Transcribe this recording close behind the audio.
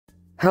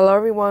Hello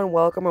everyone,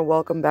 welcome or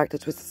welcome back to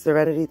Twisted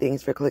Serenity.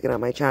 Thanks for clicking on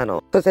my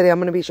channel. So today I'm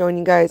going to be showing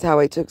you guys how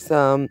I took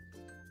some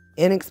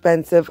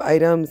inexpensive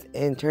items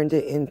and turned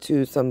it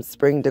into some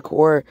spring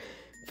decor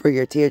for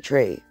your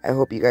Tiertray. I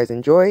hope you guys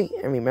enjoy,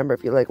 and remember,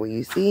 if you like what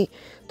you see,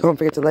 don't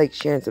forget to like,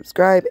 share, and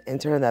subscribe,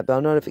 and turn on that bell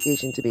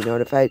notification to be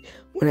notified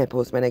when I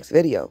post my next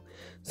video.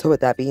 So with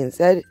that being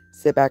said,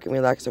 sit back and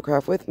relax or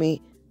craft with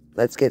me.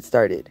 Let's get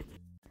started.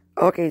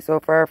 Okay, so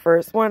for our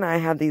first one, I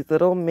have these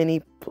little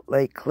mini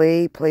like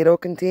clay Play-Doh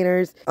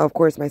containers. Of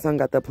course, my son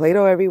got the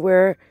Play-Doh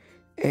everywhere,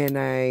 and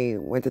I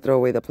went to throw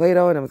away the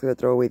Play-Doh, and I was going to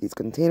throw away these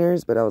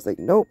containers, but I was like,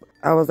 nope.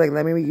 I was like,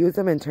 let me reuse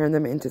them and turn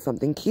them into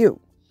something cute.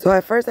 So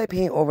at first, I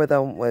paint over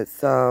them with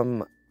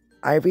some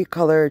Ivory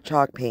color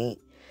chalk paint,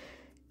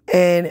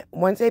 and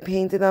once I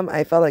painted them,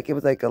 I felt like it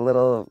was like a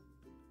little,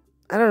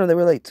 I don't know, they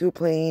were like too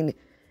plain,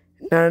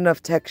 not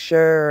enough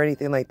texture or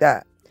anything like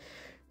that.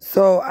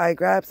 So I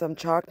grabbed some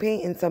chalk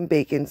paint and some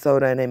baking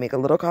soda, and I make a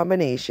little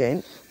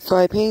combination. So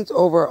I paint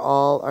over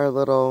all our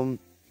little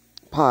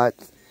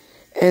pots.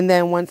 And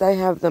then once I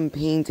have them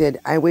painted,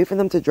 I wait for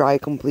them to dry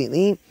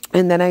completely.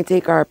 And then I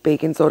take our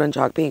baking soda and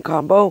chalk paint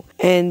combo,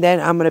 and then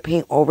I'm going to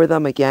paint over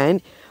them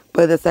again.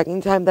 But the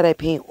second time that I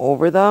paint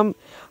over them,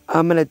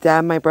 I'm going to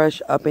dab my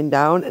brush up and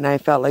down, and I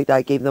felt like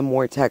that gave them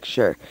more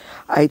texture.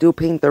 I do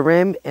paint the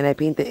rim, and I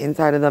paint the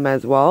inside of them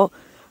as well,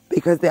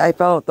 because I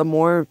felt the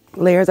more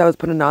layers I was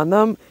putting on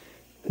them,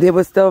 they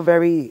were still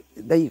very,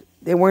 they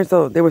were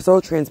so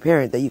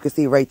transparent that you could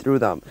see right through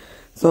them.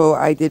 So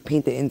I did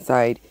paint the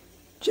inside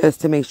just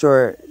to make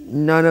sure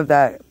none of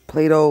that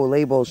Play-Doh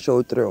label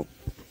showed through.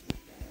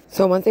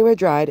 So once they were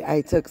dried, I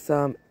took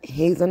some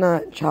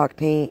Hazelnut chalk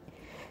paint,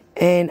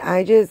 and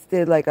I just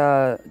did like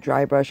a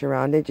dry brush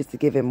around it just to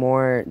give it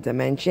more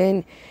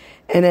dimension.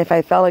 And if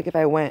I felt like if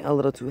I went a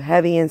little too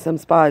heavy in some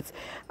spots,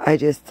 I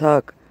just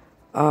took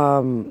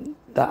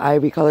the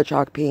Ivory color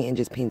chalk paint and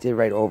just painted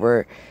right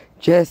over,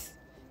 just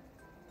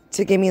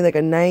to give me like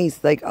a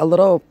nice, like a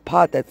little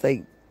pot that's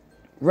like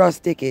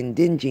rustic and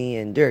dingy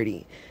and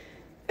dirty,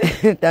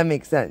 if that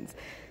makes sense.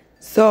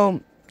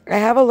 So I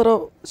have a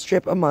little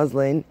strip of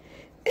muslin,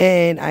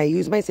 and I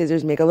use my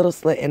scissors, make a little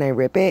slit, and I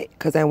rip it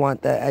because I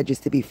want the edges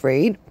to be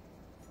frayed.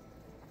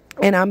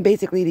 And I'm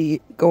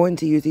basically going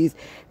to use these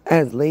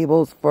as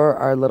labels for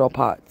our little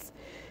pots.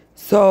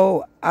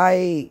 So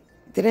I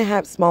didn't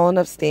have small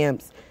enough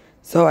stamps,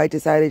 so I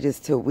decided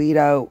just to weed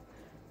out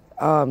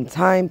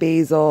thyme,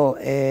 basil,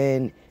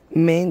 and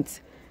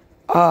mint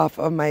off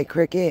of my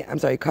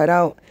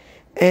cutout.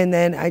 And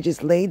then I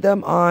just laid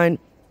them on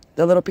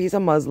the little piece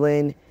of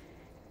muslin.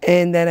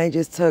 And then I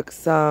just took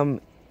some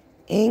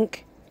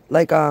ink,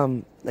 like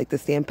the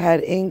stamp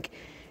pad ink,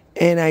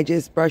 and I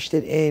just brushed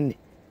it in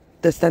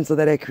the stencil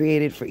that I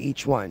created for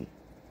each one.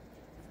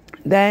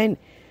 Then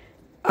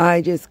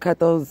I just cut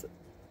those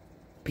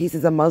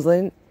pieces of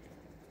muslin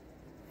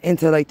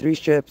into like 3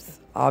 strips,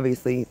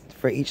 obviously,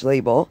 for each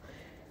label.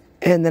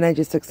 And then I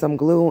just took some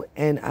glue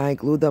and I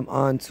glued them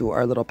onto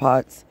our little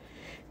pots.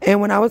 And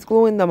when I was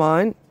gluing them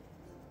on,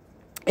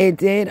 it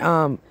did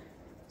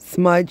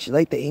smudge,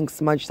 like the ink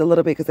smudged a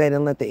little bit because I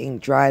didn't let the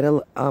ink dry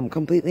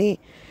completely.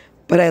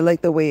 But I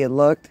liked the way it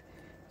looked.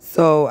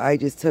 So I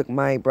just took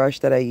my brush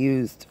that I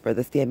used for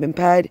the stamping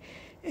pad,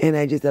 and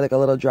I just did like a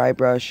little dry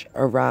brush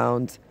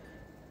around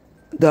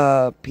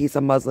the piece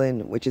of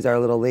muslin, which is our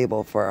little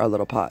label for our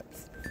little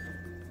pots.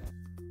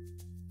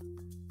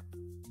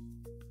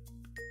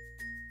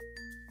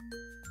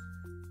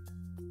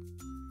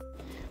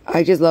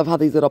 I just love how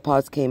these little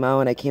pots came out,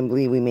 and I can't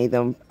believe we made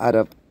them out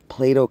of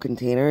Play-Doh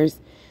containers.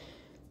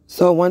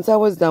 So once I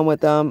was done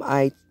with them,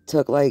 I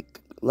took like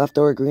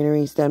leftover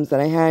greenery stems that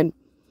I had,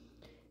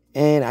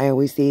 and I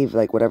always save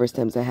like whatever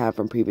stems I have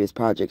from previous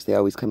projects. They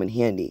always come in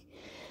handy.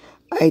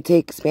 I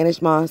take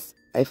Spanish moss.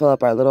 I fill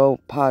up our little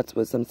pots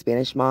with some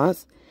Spanish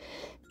moss,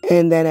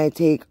 and then I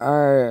take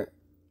our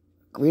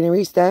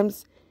greenery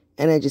stems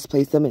and I just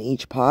place them in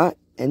each pot.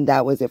 And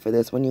that was it for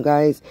this one, you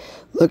guys.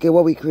 Look at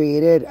what we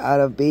created out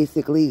of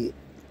basically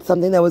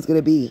something that was going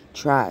to be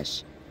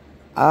trash.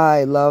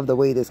 I love the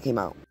way this came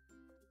out.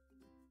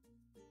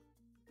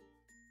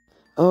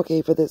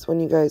 Okay, for this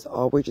one, you guys,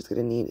 all we're just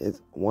going to need is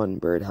one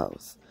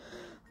birdhouse.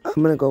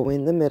 I'm going to go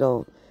in the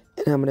middle,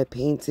 and I'm going to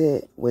paint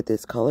it with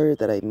this color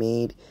that I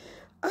made.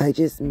 I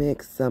just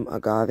mixed some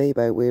Agave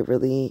by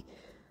Waverly,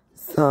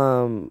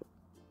 some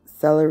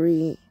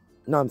Celery,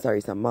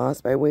 some moss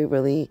by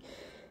Waverly,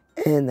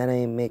 and then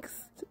I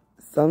mixed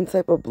some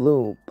type of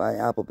blue by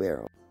Apple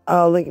Barrel.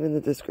 I'll link it in the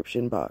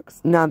description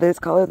box. Now, this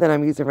color that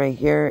I'm using right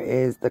here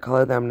is the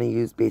color that I'm going to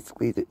use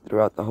basically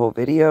throughout the whole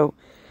video.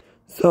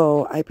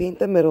 So I paint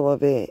the middle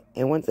of it,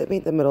 and once I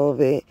paint the middle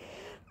of it,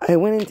 I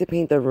went in to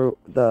paint the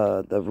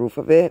roof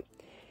of it,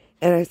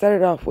 and I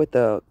started off with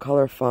the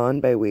color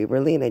Fawn by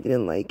Waverly, and I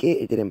didn't like it.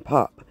 It didn't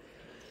pop.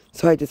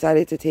 So I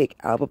decided to take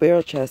Apple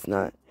Barrel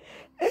Chestnut,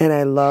 and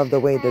I love the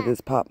way that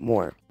this popped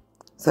more.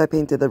 So I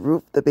painted the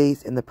roof, the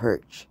base, and the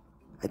perch.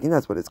 I think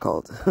that's what it's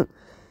called.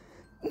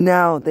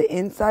 Now, the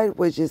inside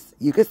was just,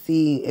 you could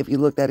see, if you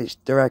looked at it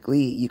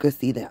directly, you could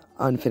see the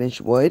unfinished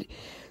wood.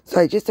 So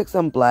I just took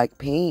some black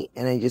paint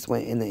and I just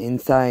went in the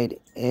inside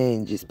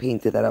and just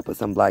painted that up with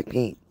some black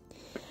paint.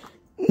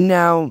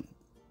 Now,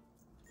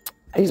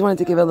 I just wanted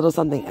to give it a little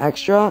something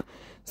extra.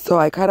 So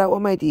I cut out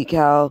with my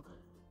decal,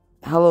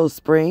 Hello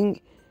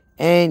Spring.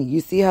 And you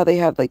see how they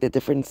have like the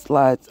different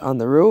slats on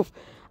the roof?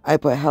 I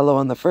put Hello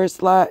on the first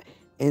slat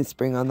and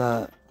Spring on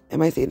the,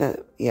 am I saying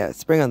that? Yeah,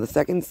 Spring on the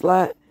second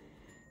slat.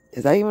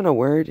 Is that even a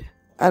word?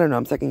 I don't know.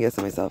 I'm second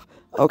guessing myself.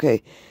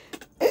 Okay.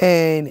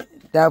 And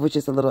that was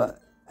just a little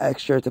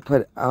extra to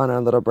put on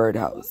our little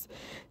birdhouse.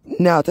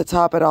 Now to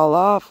top it all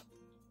off,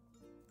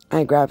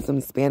 I grabbed some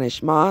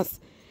Spanish moss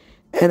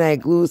and I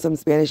glued some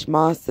Spanish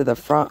moss to the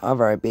front of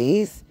our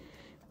base.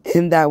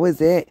 And that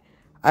was it.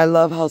 I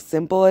love how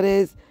simple it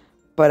is,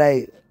 but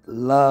I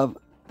love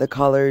the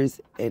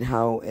colors and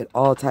how it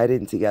all tied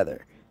in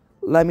together.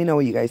 Let me know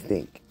what you guys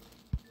think.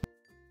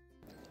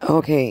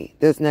 Okay,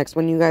 this next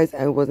one, you guys,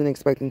 I wasn't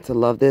expecting to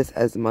love this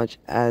as much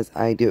as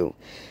I do.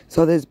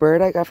 So this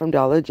bird I got from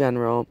Dollar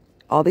General.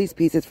 All these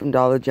pieces from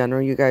Dollar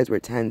General, you guys, were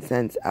 10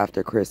 cents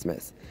after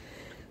Christmas.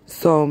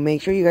 So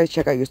make sure you guys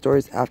check out your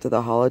stores after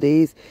the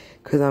holidays,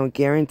 because I'm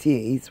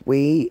guaranteed it's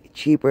way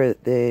cheaper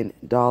than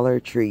Dollar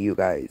Tree, you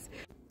guys.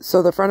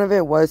 So the front of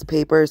it was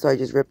paper, so I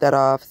just ripped that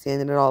off,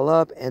 sanded it all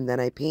up, and then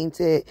I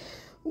painted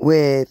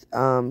with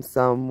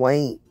some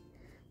white,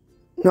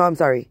 no, I'm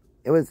sorry,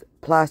 it was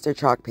plaster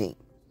chalk paint.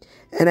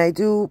 And I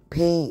do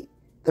paint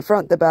the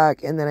front, the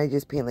back, and then I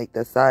just paint like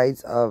the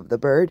sides of the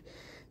bird,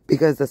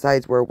 because the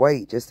sides were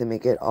white, just to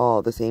make it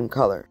all the same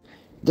color.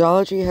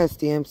 Dollar Tree has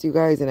stamps, you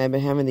guys, and I've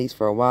been having these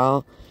for a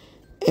while,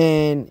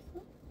 and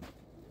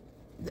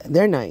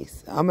they're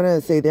nice. I'm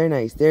gonna say they're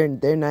nice. They're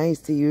nice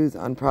to use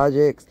on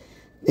projects.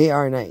 They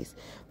are nice,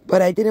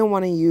 but I didn't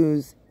want to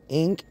use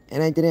ink,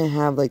 and I didn't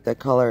have like the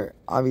color,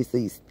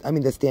 obviously, I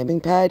mean the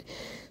stamping pad,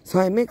 so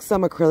I mixed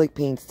some acrylic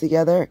paints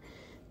together.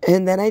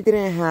 And then I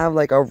didn't have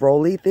like a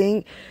rolly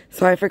thing,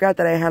 so I forgot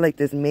that I had like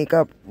this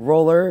makeup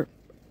roller.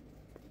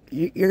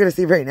 You're gonna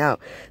see right now,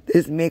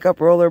 this makeup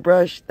roller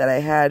brush that I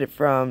had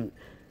from,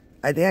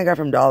 I think I got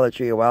from Dollar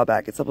Tree a while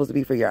back. It's supposed to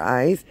be for your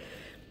eyes.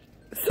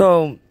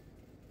 So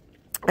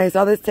I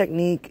saw this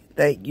technique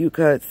that you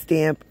could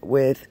stamp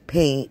with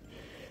paint.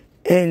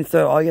 And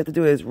so all you have to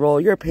do is roll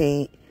your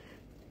paint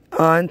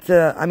onto,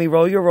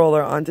 roll your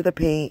roller onto the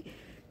paint.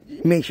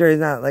 Make sure it's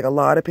not like a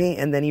lot of paint,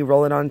 and then you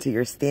roll it onto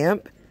your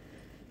stamp.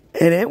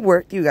 And it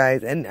worked, you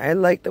guys, and I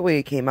liked the way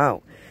it came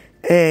out.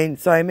 And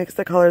so I mixed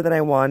the color that I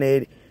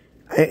wanted.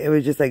 It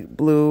was just like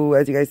blue,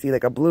 as you guys see,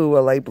 like a blue, a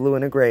light blue,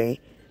 and a gray.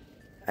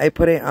 I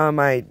put it on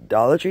my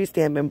Dollar Tree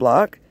stamping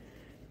block,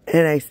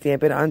 and I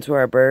stamp it onto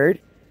our bird.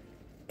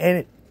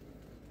 And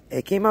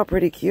it came out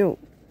pretty cute.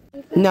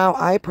 Now,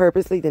 I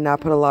purposely did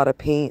not put a lot of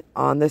paint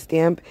on the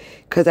stamp,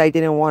 because I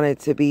didn't want it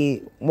to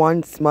be,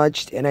 one,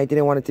 smudged, and I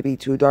didn't want it to be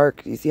too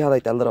dark. You see how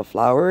like that little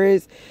flower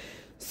is?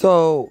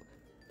 So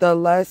the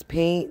less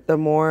paint, the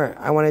more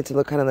I want it to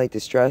look kind of like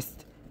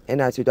distressed and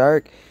not too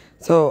dark.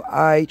 So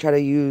I try to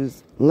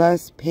use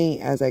less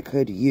paint as I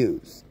could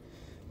use.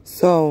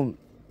 So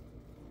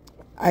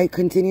I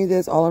continue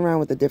this all around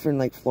with the different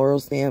like floral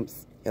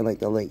stamps and like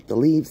the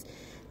leaves.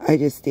 I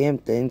just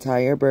stamped the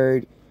entire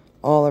bird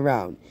all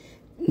around.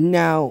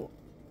 Now,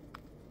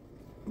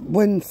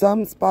 when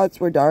some spots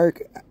were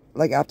dark,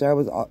 like after it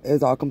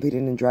was all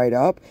completed and dried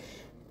up,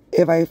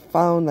 if I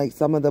found like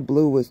some of the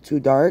blue was too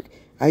dark,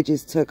 I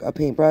just took a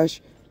paintbrush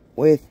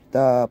with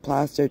the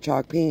plaster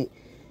chalk paint,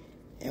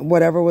 and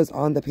whatever was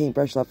on the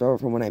paintbrush left over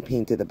from when I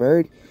painted the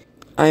bird,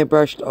 I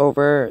brushed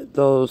over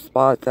those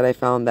spots that I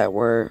found that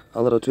were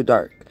a little too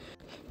dark.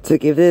 To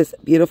give this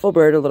beautiful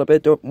bird a little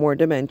bit more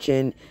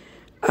dimension,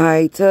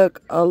 I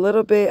took a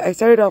little bit, I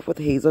started off with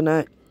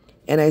Hazelnut,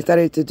 and I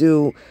started to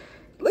do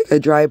like a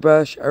dry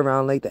brush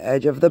around like the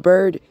edge of the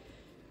bird.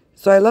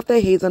 So I left the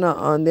Hazelnut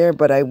on there,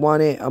 but I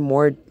wanted a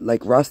more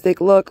like rustic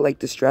look, like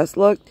distressed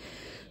look.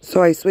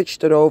 So I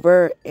switched it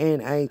over,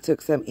 and I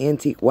took some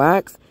antique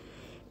wax,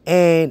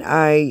 and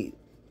I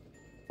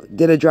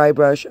did a dry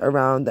brush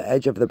around the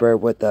edge of the bird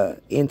with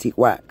the antique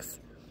wax.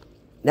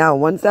 Now,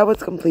 once that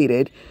was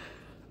completed,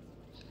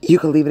 you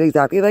can leave it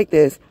exactly like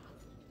this,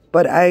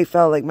 but I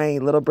felt like my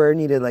little bird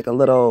needed like a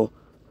little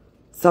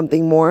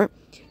something more.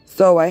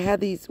 So I had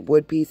these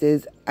wood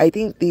pieces. I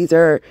think these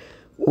are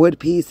wood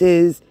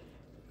pieces.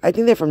 I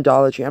think they're from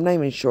Dollar Tree. I'm not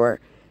even sure.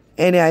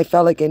 And I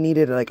felt like it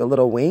needed like a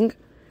little wing.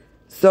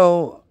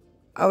 So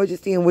I was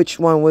just seeing which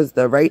one was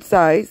the right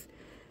size.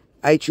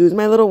 I choose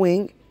my little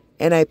wing,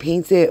 and I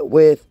paint it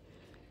with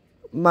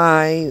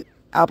my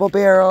apple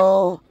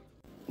barrel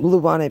blue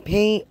bonnet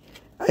paint.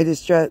 I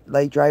just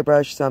dry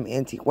brush some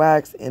antique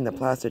wax and the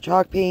plaster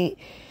chalk paint,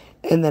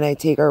 and then I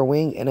take our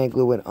wing and I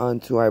glue it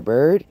onto our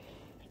bird.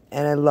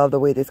 And I love the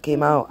way this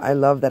came out. I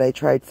love that I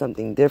tried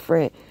something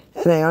different,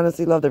 and I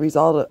honestly love the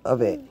result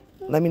of it.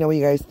 Let me know what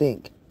you guys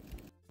think.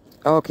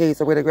 Okay,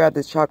 so we're going to grab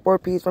this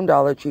chalkboard piece from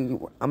Dollar Tree.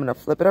 I'm going to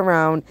flip it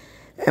around,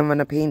 and I'm going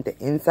to paint the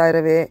inside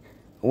of it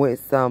with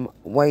some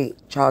white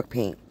chalk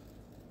paint.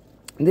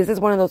 This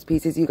is one of those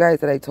pieces, you guys,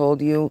 that I told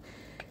you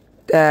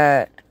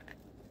that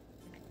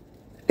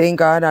Thank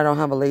God I don't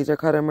have a laser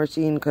cutter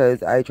machine,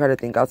 because I try to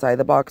think outside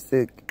the box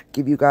to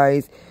give you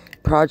guys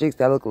projects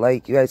that look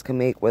like you guys can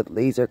make with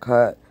laser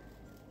cut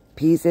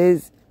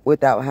pieces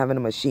without having a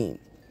machine.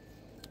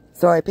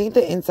 So I paint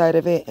the inside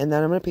of it, and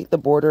then I'm going to paint the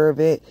border of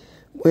it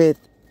with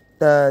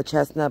the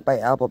Chestnut by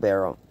Apple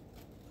Barrel.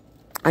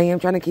 I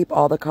am trying to keep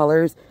all the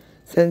colors,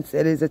 since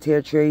it is a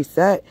Tiertray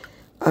set.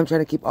 I'm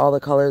trying to keep all the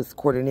colors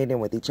coordinating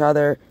with each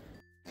other.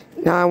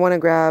 Now I want to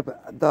grab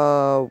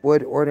the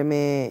wood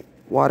ornament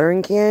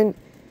watering can.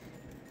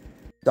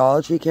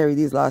 Dollar Tree carried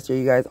these last year,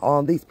 you guys.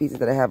 All these pieces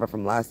that I have are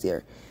from last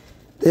year.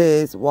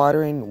 This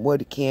watering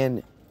wood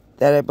can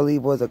that I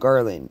believe was a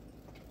garland.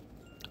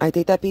 I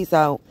take that piece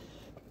out,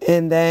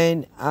 and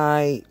then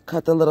I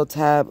cut the little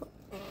tab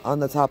on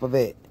the top of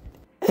it,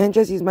 and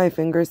just use my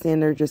finger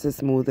sander just to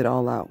smooth it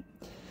all out.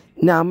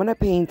 Now I'm going to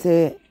paint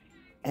it,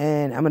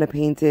 and I'm going to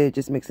paint it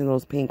just mixing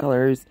those paint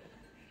colors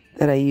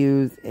that I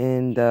used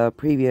in the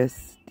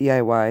previous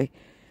DIY.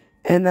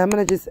 And then I'm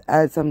going to just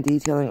add some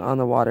detailing on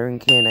the watering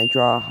can. I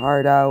draw a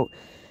heart out.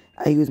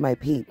 I use my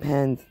paint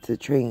pens to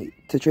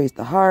trace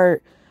the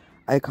heart.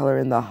 I color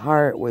in the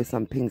heart with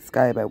some Pink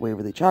Sky by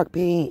Waverly chalk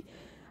paint.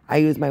 I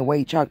use my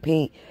white chalk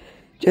paint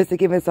just to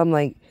give it some,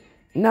 like,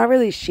 not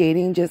really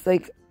shading, just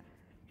like,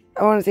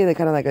 I want to say, like,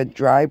 kind of like a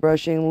dry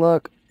brushing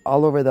look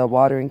all over the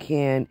watering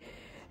can.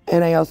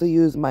 And I also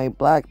use my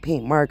black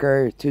paint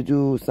marker to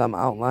do some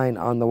outline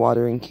on the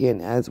watering can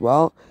as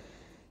well,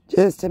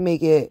 just to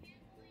make it,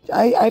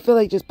 I feel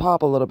like, just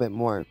pop a little bit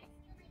more.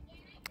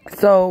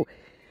 So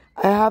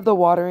I have the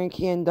watering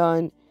can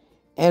done,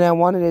 and I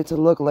wanted it to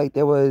look like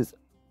there was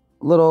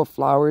little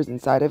flowers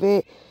inside of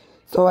it.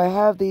 So I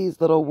have these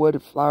little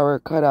wood flower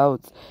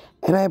cutouts,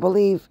 and I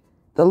believe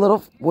the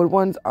little wood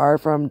ones are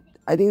from,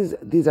 I think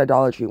these are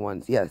Dollar Tree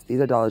ones. Yes,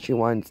 these are Dollar Tree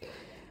ones.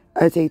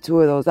 I take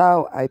 2 of those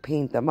out, I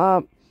paint them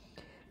up,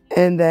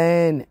 and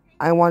then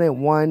I wanted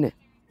one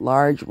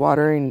large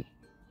flower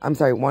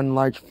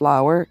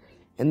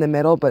in the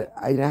middle, but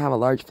I didn't have a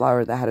large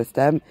flower that had a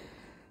stem.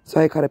 So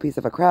I cut a piece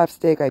of a craft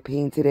stick, I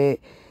painted it,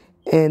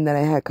 and then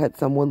I had cut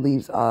some wood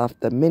leaves off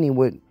the mini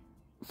wood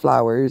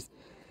flowers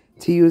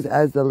to use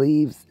as the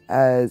leaves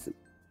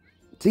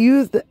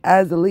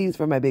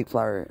for my big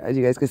flower, as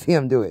you guys can see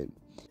I'm doing.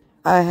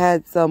 I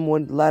had some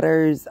wood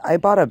letters. I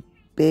bought a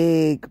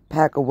big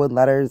pack of wood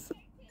letters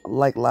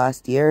like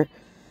last year,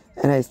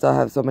 and I still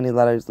have so many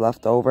letters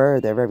left over.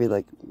 They're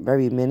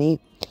very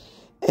mini,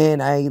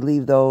 and I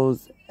leave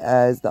those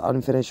as the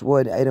unfinished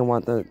wood. I didn't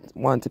want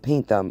to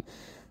paint them,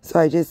 so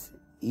I just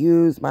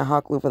use my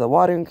hot glue for the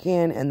watering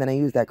can, and then I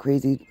use that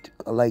crazy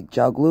like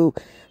gel glue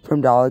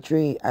from Dollar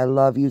Tree. I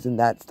love using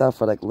that stuff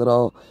for like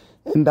little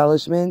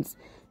embellishments,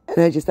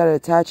 and I just started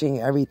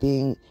attaching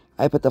everything.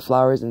 I put the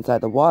flowers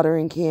inside the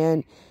watering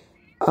can.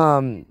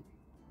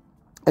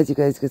 As you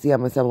guys can see,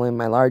 I'm assembling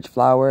my large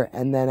flower,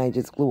 and then I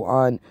just glue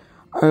on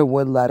our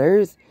wood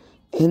letters,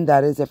 and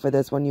that is it for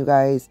this one, you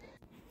guys.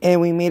 And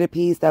we made a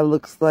piece that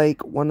looks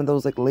like one of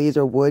those like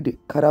laser wood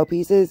cutout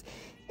pieces,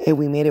 and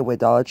we made it with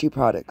Dollar Tree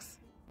products.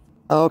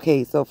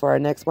 Okay, so for our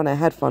next one, I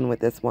had fun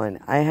with this one.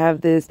 I have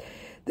this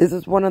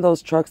is one of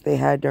those trucks they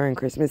had during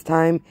Christmas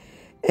time,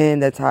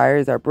 and the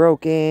tires are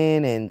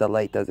broken and the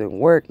light doesn't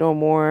work no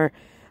more.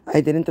 I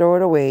didn't throw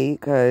it away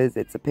because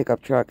it's a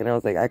pickup truck, and I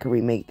was like, I could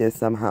remake this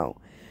somehow.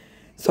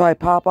 So I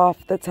pop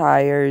off the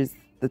tires,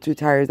 the 2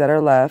 tires that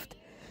are left,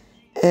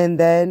 and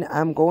then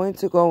I'm going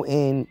to go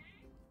in,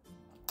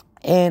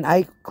 and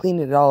I cleaned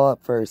it all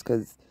up first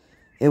because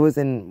it was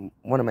in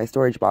one of my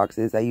storage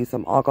boxes. I used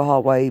some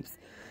alcohol wipes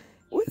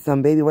with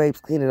some baby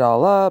wipes, clean it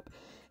all up.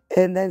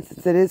 And then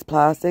since it is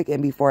plastic,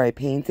 and before I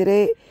painted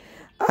it,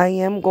 I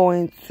am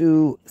going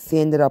to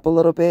sand it up a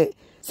little bit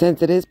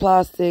since it is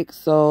plastic,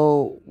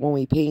 so when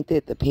we paint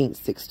it, the paint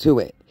sticks to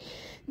it.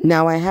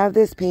 Now I have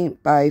this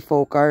paint by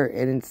Folkart,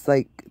 and it's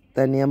like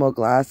the enamel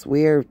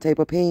glassware type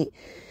of paint,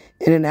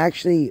 and it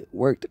actually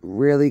worked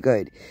really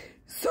good.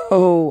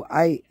 So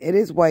it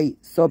is white,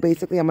 so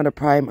basically I'm going to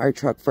prime our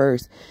truck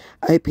first.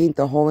 I paint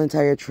the whole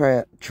entire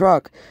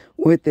truck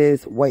with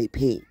this white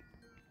paint,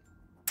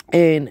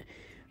 and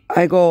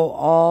I go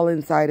all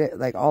inside it,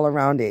 like all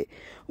around it.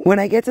 When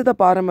I get to the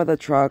bottom of the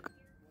truck,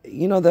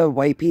 you know the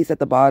white piece at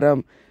the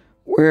bottom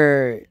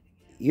where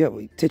you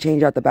have to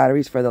change out the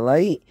batteries for the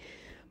light?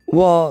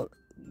 Well,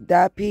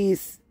 that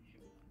piece,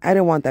 I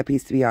didn't want that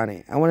piece to be on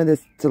it. I wanted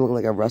this to look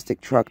like a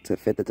rustic truck to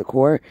fit the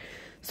decor.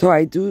 So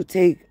I do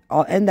take,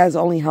 and that's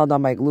only held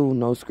on by glue,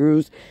 no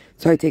screws.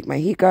 So I take my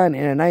heat gun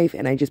and a knife,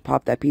 and I just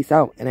pop that piece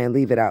out, and I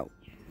leave it out.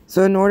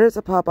 So in order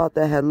to pop out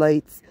the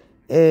headlights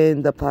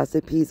and the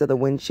plastic piece of the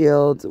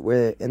windshield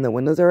where the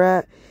windows are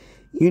at,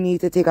 you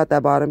need to take out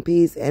that bottom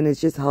piece, and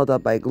it's just held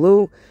up by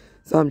glue.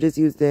 So I'm just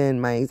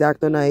using my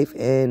X-Acto knife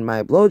and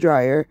my blow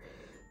dryer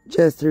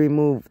just to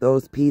remove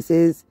those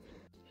pieces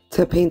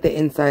to paint the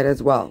inside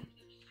as well.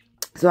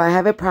 So I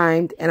have it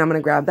primed, and I'm going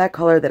to grab that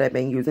color that I've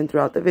been using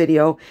throughout the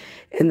video,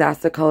 and that's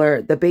the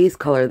color, the base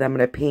color that I'm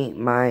going to paint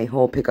my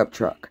whole pickup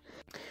truck.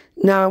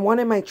 Now I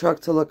wanted my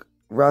truck to look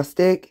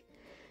rustic,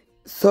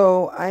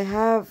 so I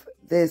have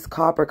this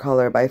copper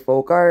color by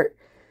Folkart.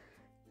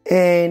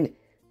 And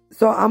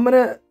so I'm going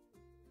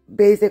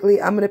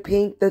to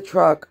paint the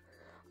truck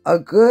a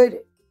good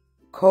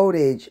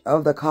coatage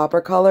of the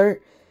copper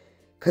color.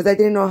 Because I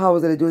didn't know how I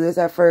was going to do this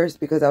at first,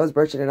 because I was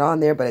brushing it on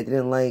there, but I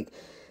didn't like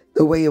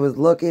the way it was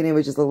looking. It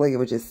would just look like it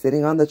was just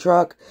sitting on the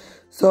truck.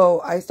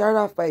 So I start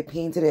off by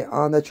painting it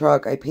on the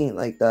truck. I paint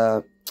like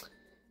the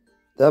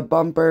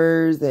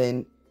bumpers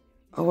and,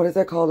 oh, what is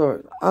that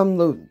called?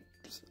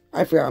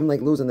 I forgot, I'm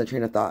like losing the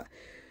train of thought.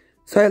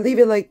 So I leave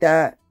it like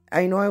that.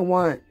 I know I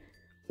want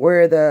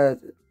where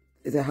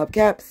is it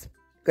hubcaps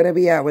gonna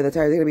be at, where the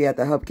tires are gonna be at,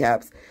 the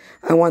hubcaps.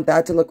 I want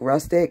that to look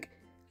rustic,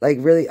 like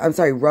really, I'm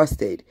sorry,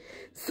 rusted.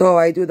 So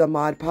I do the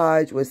Mod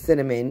Podge with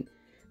cinnamon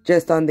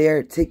just on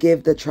there to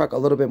give the truck a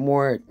little bit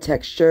more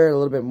texture, a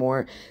little bit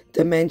more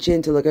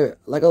dimension, to look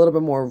like a little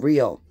bit more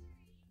real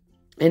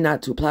and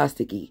not too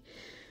plasticky.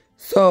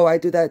 So I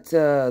do that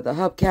to the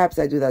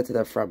hubcaps, I do that to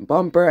the front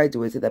bumper, I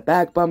do it to the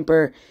back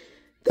bumper,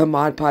 the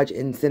Mod Podge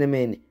and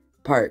cinnamon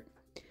part.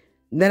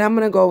 Then I'm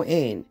going to go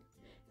in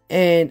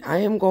and I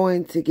am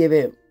going to give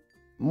it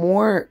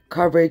more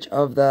coverage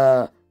of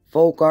the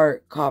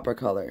Folkart copper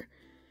color.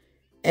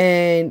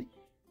 And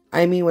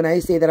I mean, when I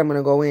say that I'm going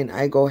to go in,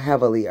 I go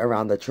heavily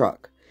around the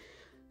truck.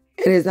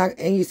 And it's not,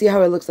 and you see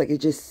how it looks like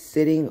it's just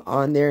sitting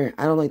on there.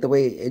 I don't like the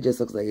way it just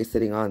looks like it's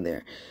sitting on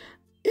there.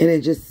 And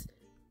it just,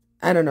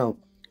 I don't know.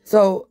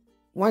 So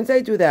once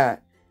I do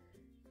that,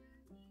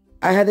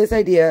 I had this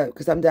idea,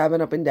 because I'm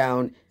dabbing up and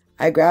down.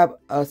 I grab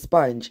a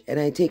sponge and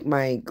I take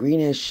my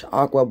greenish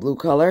aqua blue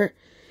color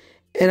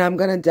and I'm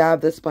going to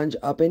dab the sponge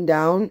up and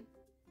down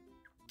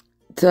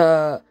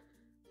to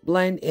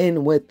blend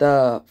in with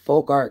the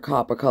Folkart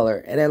copper color.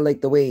 And I like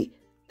the way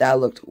that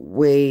looked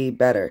way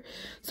better.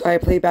 So I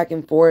play back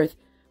and forth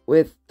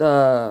with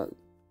the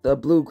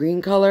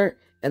blue-green color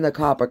and the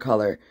copper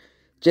color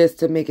just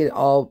to make it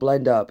all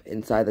blend up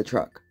inside the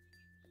truck.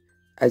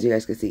 As you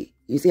guys can see.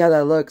 You see how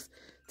that looks?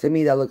 To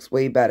me, that looks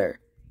way better.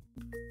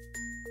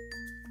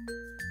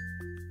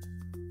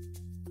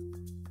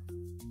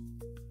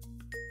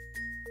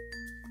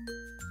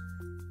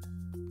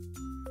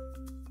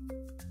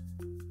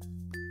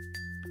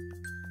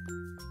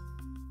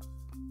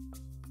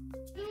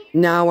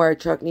 Now our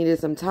truck needed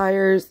some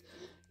tires,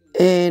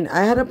 and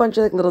I had a bunch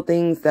of like little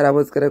things that I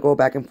was going to go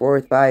back and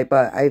forth by,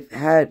 but I've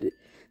had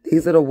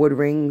these little wood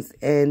rings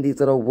and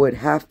these little wood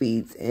half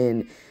beads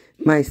in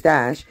my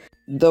stash.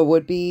 The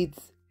wood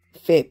beads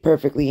fit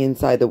perfectly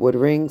inside the wood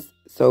rings,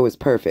 so it was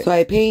perfect. So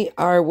I paint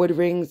our wood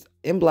rings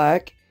in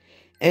black,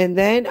 and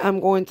then I'm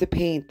going to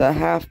paint the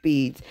half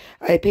beads.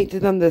 I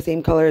painted them the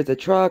same color as the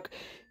truck,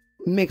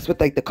 mixed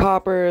with like the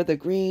copper, the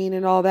green,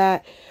 and all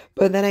that.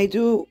 But then I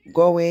do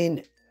go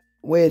in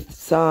with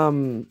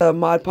some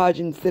Mod Podge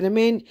and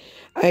cinnamon.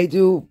 I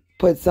do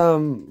put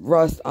some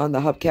rust on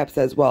the hubcaps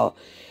as well.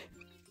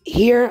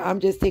 Here, I'm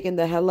just taking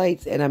the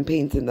headlights and I'm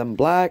painting them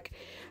black.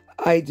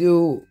 I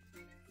do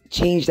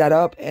change that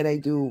up and I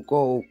do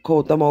go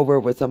coat them over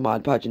with some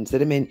Mod Podge and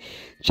cinnamon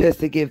just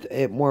to give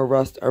it more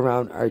rust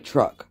around our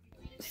truck.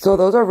 So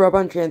those are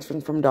rub-on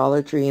transfers from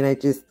Dollar Tree, and I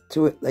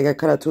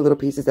cut out two little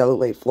pieces that look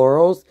like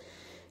florals.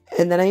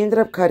 And then I ended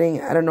up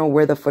cutting, I don't know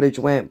where the footage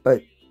went,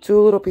 but two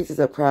little pieces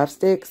of craft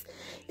sticks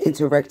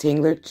into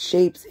rectangular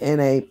shapes,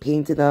 and I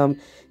painted them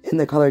in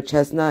the color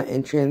Chestnut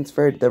and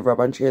transferred the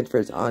rub-on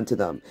transfers onto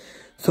them.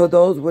 So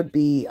those would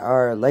be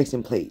our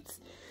license plates.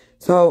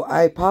 So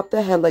I popped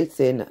the headlights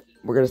in.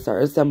 We're going to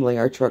start assembling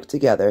our truck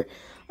together.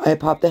 I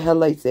popped the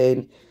headlights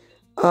in.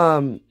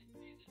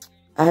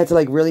 I had to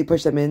like really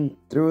push them in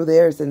through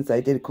there, since I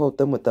did coat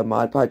them with the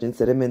Mod Podge and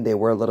cinnamon. They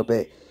were a little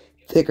bit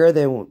thicker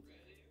than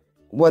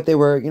what they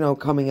were,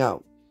 coming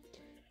out.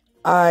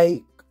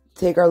 I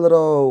take our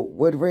little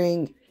wood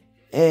ring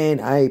and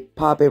I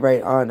pop it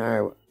right on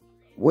our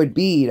wood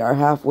bead, our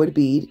half wood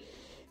bead,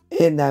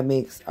 and that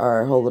makes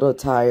our whole little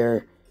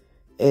tire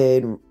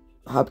and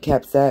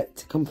hubcap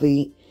set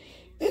complete.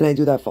 And I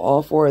do that for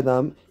all four of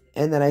them,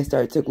 and then I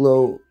start to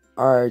glue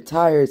our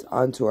tires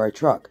onto our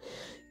truck.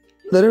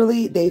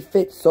 Literally, they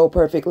fit so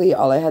perfectly.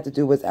 All I had to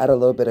do was add a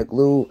little bit of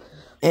glue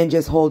and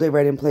just hold it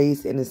right in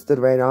place, and it stood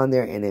right on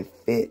there, and it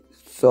fit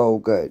so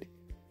good.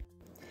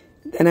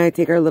 Then I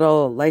take our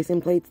little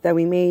license plates that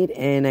we made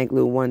and I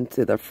glue one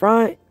to the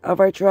front of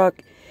our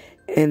truck,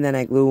 and then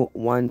I glue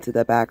one to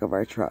the back of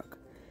our truck.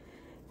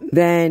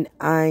 Then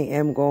I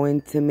am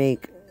going to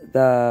make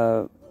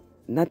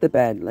not the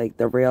bed, like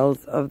the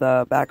rails of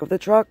the back of the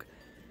truck.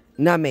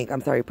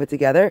 Put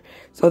together.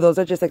 So those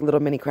are just like little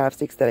mini craft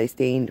sticks that I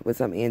stained with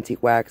some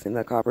antique wax and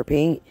the copper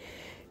paint.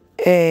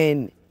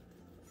 And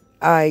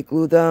I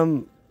glue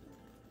them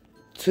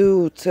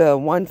two to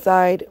one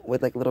side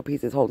with like little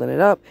pieces holding it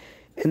up.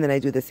 And then I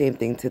do the same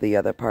thing to the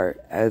other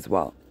part as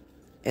well.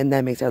 And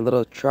that makes our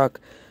little truck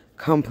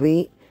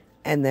complete.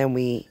 And then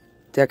we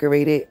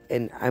decorate it.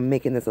 And I'm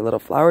making this a little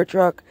flower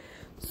truck.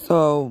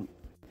 So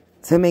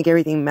to make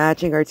everything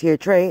matching our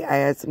Tiertray, I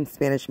add some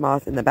Spanish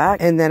moss in the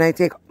back. And then I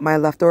take my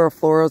leftover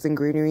florals and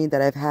greenery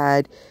that I've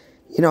had.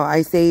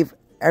 I save,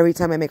 every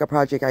time I make a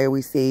project, I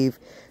always save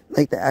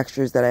like the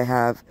extras that I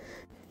have.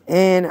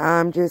 And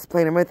I'm just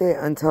playing with it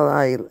until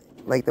I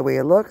like the way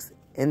it looks,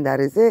 and that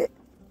is it.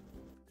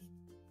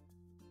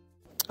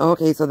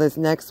 Okay, so this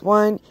next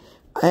one,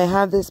 I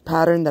have this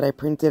pattern that I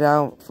printed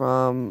out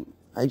from,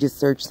 I just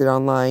searched it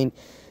online,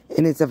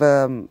 and it's of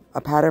a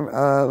pattern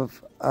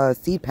of a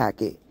seed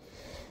packet.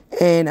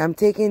 And I'm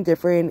taking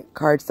different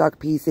cardstock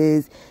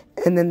pieces,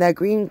 and then that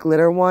green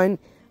glitter one,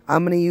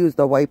 I'm going to use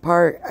the white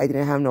part. I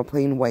didn't have no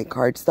plain white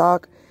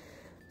cardstock.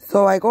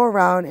 So I go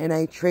around and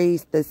I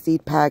trace the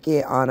seed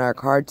packet on our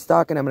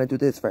cardstock, and I'm going to do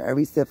this for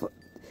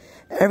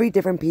every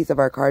different piece of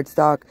our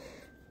cardstock,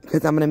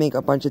 because I'm going to make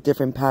a bunch of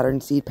different pattern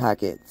seed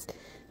packets.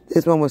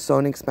 This one was so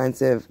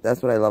inexpensive.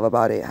 That's what I love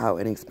about it, how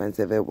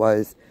inexpensive it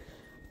was.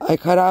 I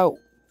cut out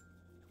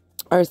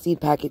our seed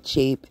packet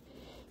shape,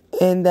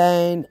 and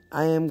then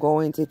I am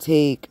going to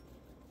take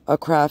a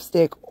craft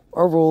stick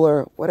or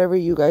ruler, whatever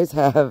you guys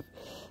have,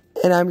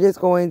 and I'm just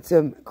going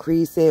to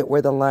crease it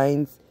where the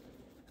lines,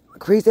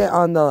 crease it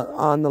on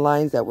the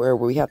lines that where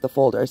we have to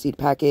fold our seed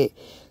packet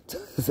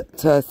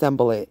to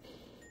assemble it.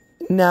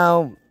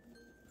 Now,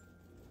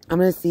 I'm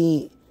going to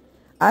see,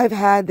 I've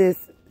had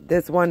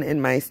this one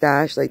in my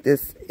stash, like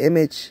this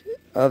image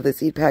of the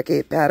seed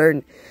packet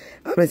pattern.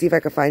 I'm going to see if I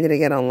can find it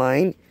again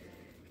online.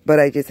 But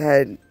I just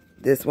had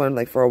this one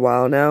like for a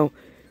while now.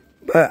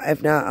 But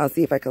if not, I'll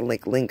see if I can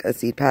like link a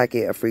seed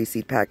packet, a free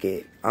seed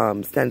packet,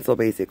 stencil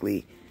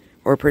basically,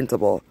 or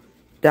printable,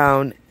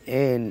 down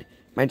in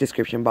my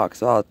description box.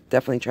 So I'll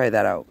definitely try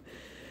that out.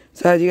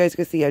 So as you guys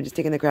can see, I'm just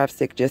taking the craft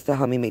stick just to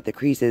help me make the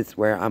creases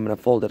where I'm going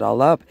to fold it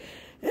all up.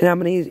 And I'm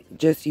going to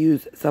just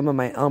use some of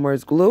my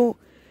Elmer's glue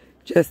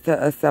just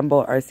to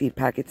assemble our seed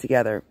packet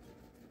together.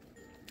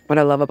 What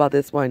I love about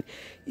this one,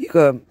 you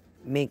could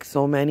make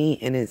so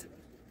many, and it's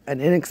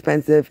an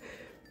inexpensive,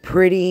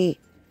 pretty,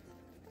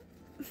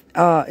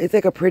 it's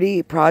like a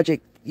pretty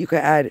project you could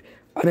add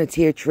on a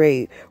tier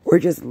tray, or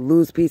just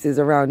loose pieces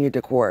around your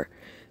decor.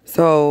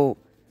 So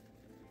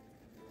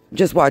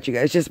just watch, you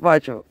guys. Just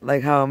watch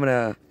like how I'm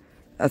going to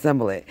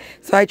assemble it.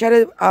 So I try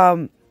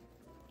to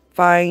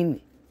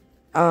find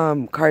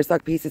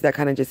cardstock pieces that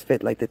kind of just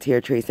fit like the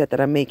tier tray set that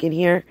I'm making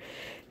here.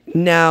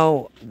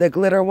 Now the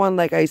glitter one,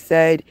 like I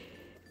said,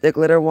 the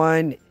glitter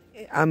one,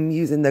 I'm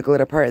using the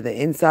glitter part of the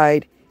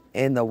inside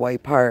and the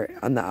white part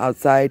on the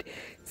outside,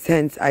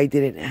 since I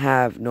didn't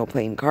have no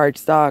plain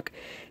cardstock,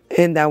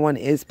 and that one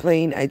is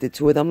plain. I did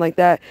two of them like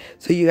that,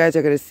 so you guys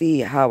are going to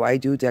see how I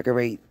do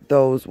decorate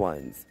those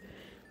ones.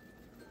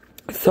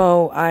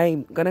 So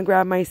I'm going to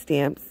grab my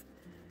stamps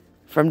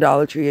from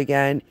Dollar Tree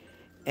again,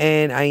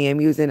 and I am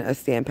using a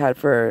stamp pad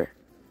for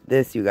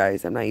this, you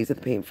guys. I'm not using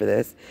the paint for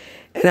this.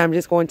 And I'm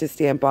just going to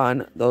stamp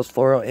on those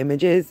floral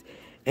images.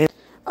 And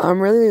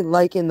I'm really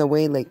liking the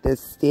way like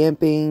this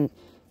stamping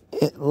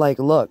like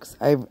looks.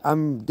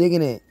 I'm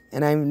digging it.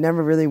 And I've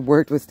never really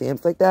worked with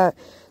stamps like that.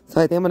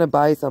 So I think I'm going to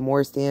buy some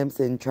more stamps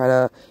and try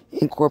to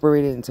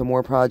incorporate it into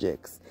more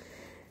projects.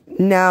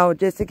 Now,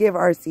 just to give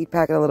our seed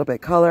packet a little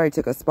bit color, I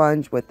took a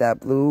sponge with that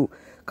blue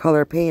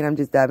color paint. I'm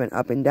just dabbing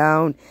up and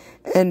down,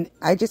 and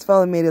I just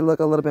felt it made it look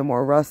a little bit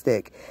more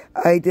rustic.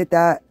 I did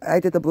that. I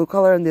did the blue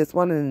color in this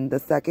one, and the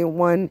second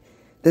one,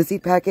 the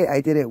seed packet, I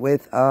did it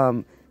with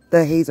the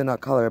Hazelnut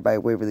color by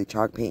Waverly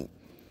chalk paint.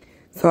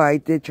 So I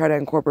did try to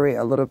incorporate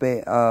a little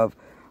bit of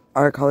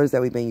our colors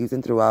that we've been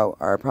using throughout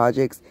our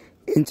projects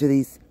into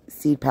these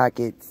seed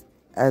packets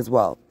as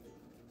well.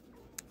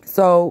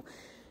 So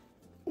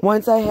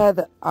once I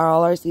had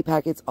all our seed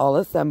packets all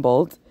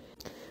assembled,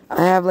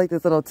 I have like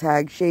this little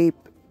tag shape.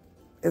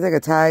 It's like a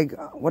tag.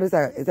 What is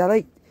that? Is that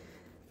like,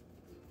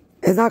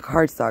 it's not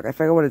cardstock. I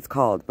forget what it's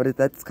called, but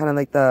that's kind of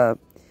like the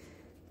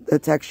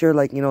texture,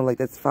 like, you know, like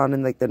that's found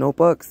in like the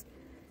notebooks.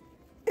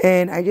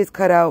 And I just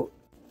cut out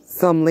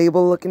some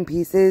label looking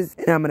pieces,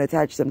 and I'm going to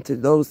attach them to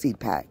those seed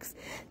packs.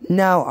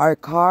 Now our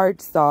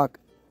cardstock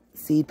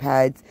seed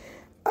pads,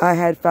 I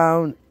had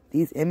found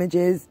these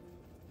images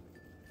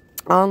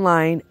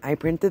online. I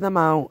printed them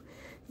out.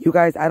 You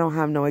guys, I don't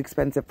have no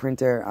expensive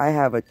printer. I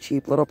have a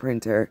cheap little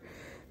printer.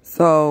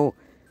 So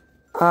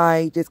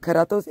I just cut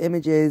out those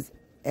images,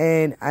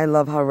 and I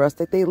love how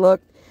rustic they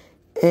looked.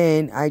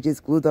 And I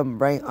just glued them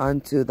right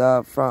onto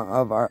the front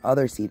of our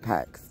other seed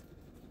packs.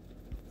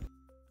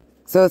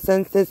 So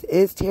since this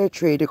is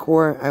Tiertray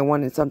decor, I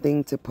wanted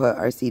something to put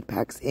our seed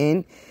packs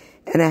in.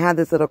 And I have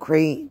this little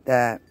crate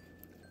that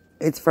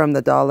it's from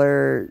the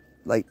dollar,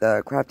 like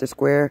the Crafter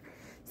Square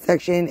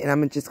section, and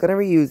I'm just going to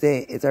reuse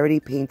it. It's already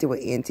painted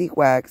with antique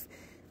wax.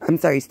 I'm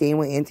sorry, stained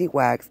with antique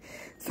wax.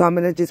 So I'm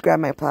going to just grab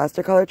my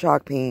plaster color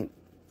chalk paint.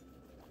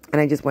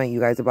 And I just went, you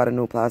guys, about a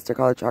new plaster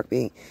color chalk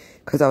paint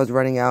because I was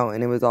running out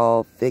and it was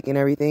all thick and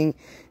everything.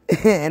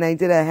 And I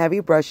did a heavy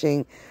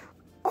brushing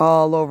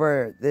all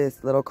over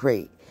this little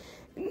crate.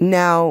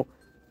 Now,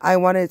 I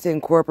wanted to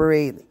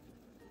incorporate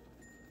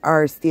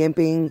our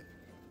stamping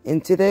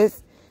into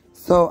this.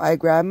 So I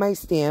grabbed my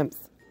stamps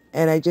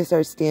and I just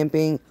started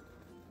stamping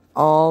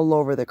all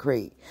over the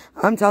crate.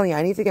 I'm telling you,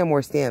 I need to get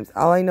more stamps.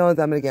 All I know is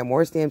I'm going to get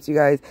more stamps, you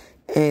guys.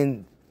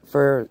 And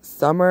for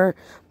summer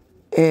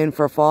and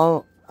for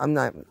fall, I'm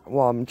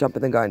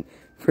jumping the gun.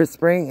 For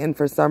spring and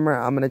for summer,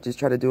 I'm going to just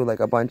try to do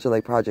like a bunch of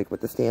like project with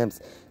the stamps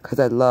because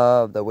I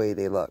love the way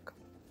they look.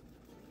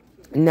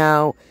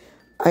 Now,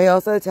 I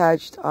also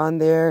attached on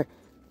there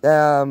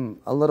a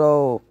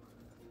little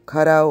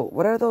cutout.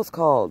 What are those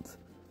called?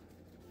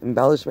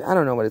 Embellishment. I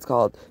don't know what it's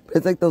called. But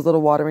it's like those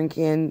little watering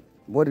can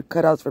wood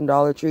cutouts from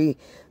Dollar Tree.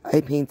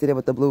 I painted it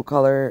with the blue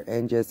color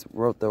and just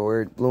wrote the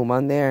word bloom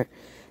on there.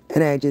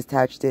 And I just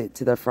attached it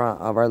to the front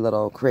of our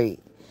little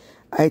crate.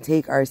 I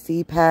take our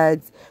seed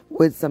pads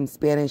with some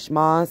Spanish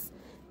moss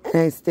and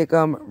I stick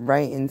them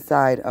right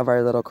inside of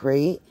our little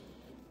crate.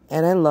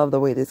 And I love the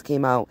way this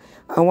came out.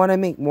 I want to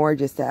make more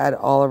just to add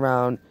all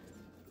around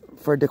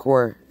for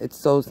decor. It's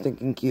so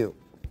stinking cute.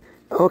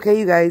 Okay,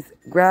 you guys,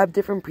 grab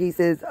different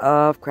pieces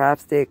of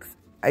craft sticks.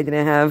 I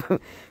didn't have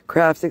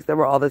craft sticks that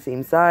were all the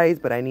same size,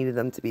 but I needed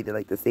them to be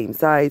like the same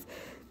size.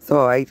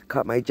 So I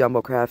cut my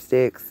jumbo craft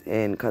sticks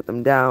and cut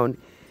them down.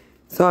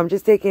 So I'm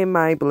just taking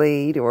my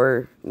blade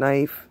or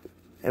knife.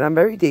 And I'm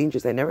very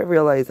dangerous. I never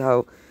realized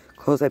how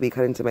close I'd be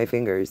cutting to my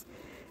fingers.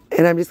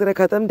 And I'm just going to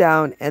cut them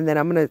down. And then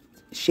I'm going to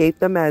shape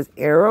them as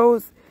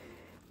arrows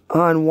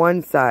on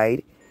one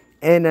side.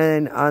 And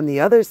then on the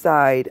other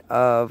side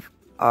of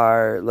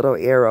our little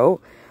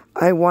arrow,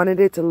 I wanted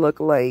it to look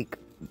like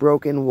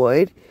broken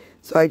wood.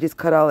 So I just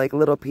cut out like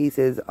little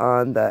pieces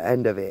on the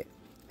end of it.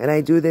 And I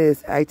do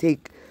this. I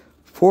take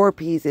 4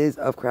 pieces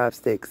of craft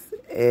sticks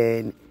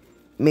and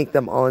make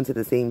them all into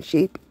the same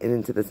shape and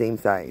into the same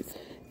size.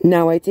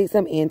 Now I take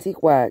some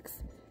antique wax,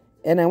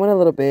 and I went a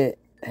little bit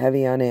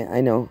heavy on it. I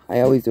know,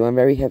 I always do. I'm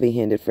very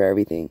heavy-handed for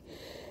everything.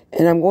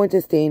 And I'm going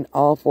to stain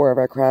all 4 of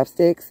our craft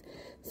sticks.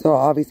 So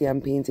obviously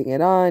I'm painting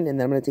it on, and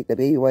then I'm going to take the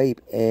baby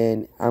wipe,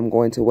 and I'm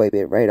going to wipe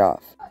it right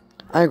off.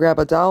 I grab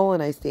a dowel,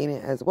 and I stain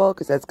it as well,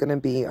 because that's going to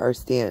be our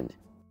stand.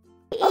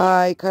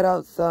 I cut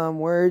out some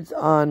words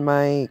on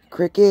my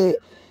Cricut,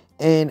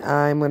 and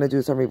I'm going to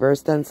do some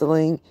reverse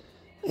stenciling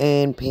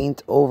and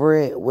paint over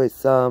it with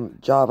some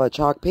Java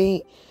chalk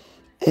paint.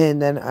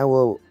 And then I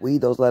will weed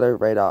those letters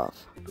right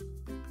off.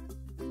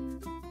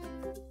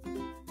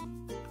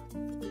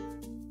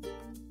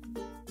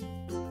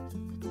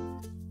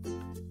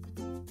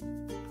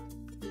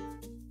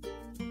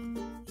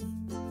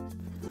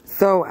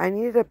 So I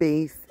needed a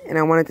base and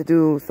I wanted to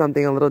do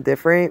something a little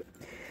different.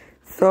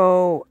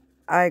 So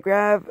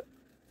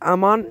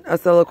I'm on a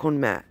silicone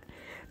mat.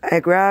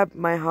 I grab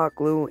my hot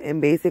glue and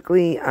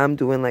basically I'm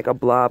doing like a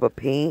blob of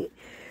paint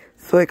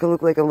so it could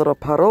look like a little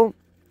puddle.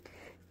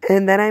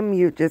 And then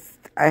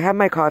I have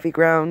my coffee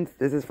grounds.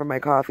 This is for my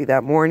coffee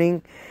that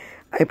morning.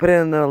 I put it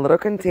in a little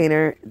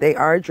container. They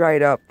are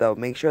dried up though.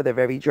 Make sure they're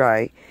very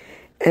dry.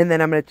 And then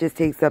I'm going to just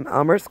take some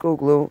Elmer school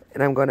glue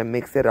and I'm going to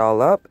mix it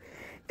all up.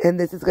 And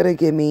this is going to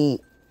give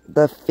me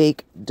the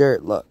fake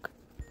dirt look.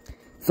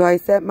 So I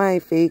set my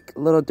fake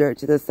little dirt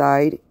to the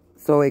side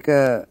so it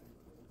could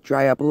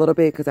dry up a little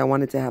bit because I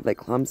wanted to have like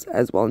clumps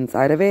as well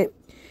inside of it.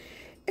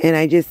 And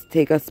I just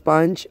take a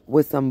sponge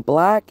with some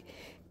black.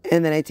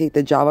 And then I take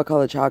the Java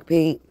color chalk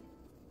paint.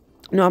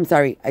 No, I'm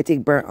sorry. I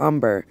take burnt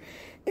umber.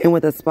 And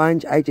with a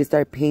sponge, I just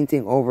start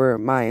painting over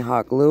my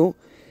hot glue.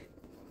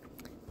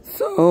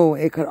 So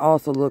it could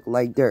also look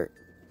like dirt.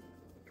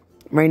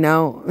 Right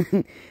now,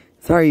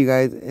 sorry you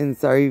guys. And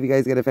sorry if you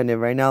guys get offended.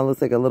 Right now it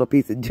looks like a little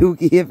piece of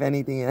dookie, if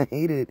anything. I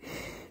hated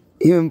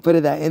even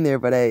putting that in there.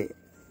 But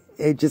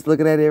just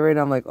looking at it right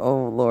now, I'm like,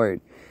 oh Lord.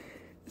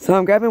 So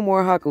I'm grabbing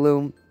more hot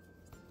glue.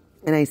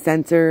 And I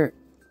center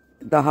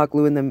the hot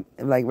glue in the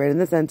right in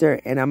the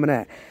center, and I'm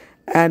gonna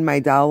add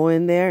my dowel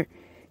in there,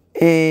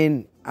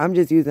 and I'm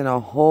just using a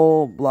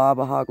whole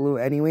blob of hot glue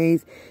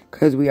anyways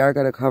because we are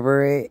gonna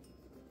cover it,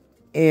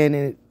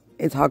 and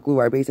it's hot glue.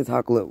 Our base is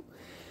hot glue.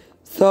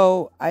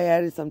 So I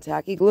added some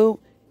tacky glue,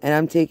 and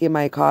I'm taking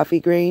my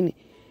coffee grounds,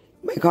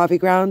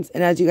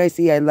 and as you guys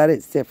see, I let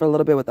it sit for a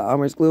little bit with the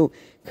Elmer's glue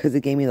because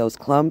it gave me those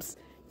clumps,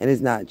 and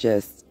it's not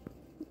just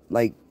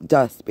like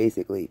dust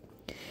basically.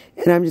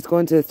 And I'm just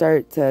going to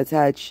start to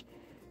attach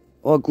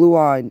or glue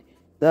on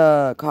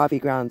the coffee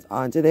grounds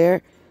onto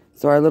there.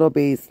 So our little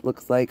base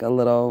looks like a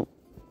little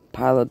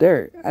pile of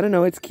dirt. I don't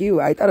know. It's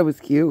cute. I thought it was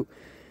cute.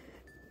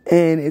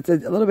 And it's a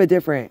little bit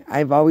different.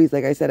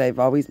 Like I said, I've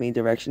always made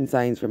direction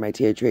signs for my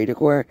Tiertray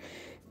decor.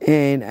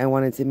 And I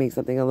wanted to make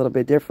something a little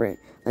bit different.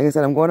 Like I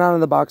said, I'm going out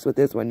of the box with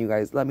this one, you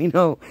guys. Let me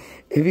know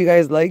if you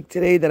guys like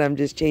today that I'm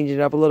just changing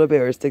it up a little bit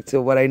or stick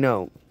to what I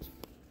know.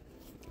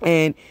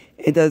 And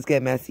it does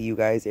get messy, you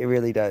guys. It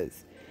really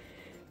does.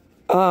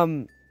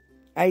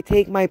 I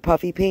take my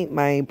puffy paint,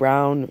 my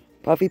brown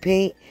puffy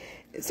paint.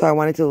 So I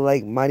want it to look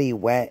like muddy,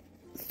 wet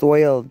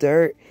soil,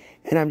 dirt.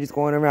 And I'm just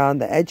going around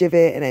the edge of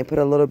it. And I put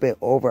a little bit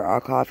over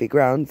our coffee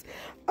grounds.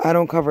 I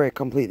don't cover it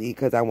completely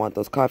because I want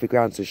those coffee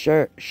grounds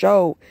to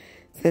show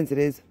since it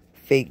is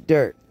fake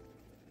dirt.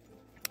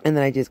 And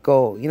then I just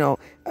go,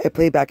 I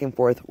play back and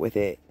forth with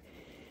it.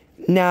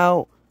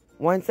 Now,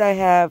 once I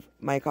have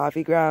my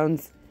coffee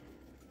grounds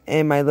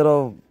and my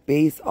little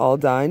base all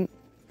done,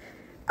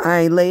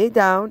 I lay it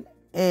down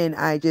and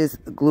I just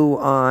glue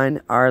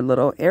on our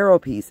little arrow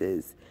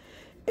pieces.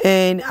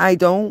 And I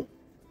don't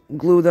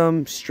glue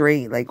them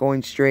straight, like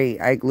going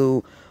straight. I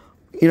glue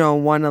you know,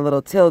 one a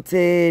little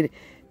tilted,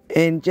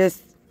 and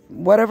just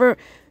whatever.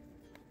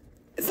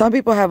 Some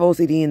people have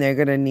OCD and they're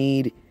going to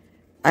need,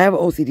 I have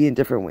OCD in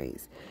different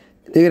ways.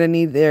 They're going to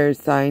need their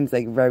signs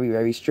like very,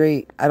 very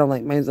straight. I don't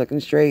like mine's looking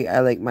straight.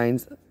 I like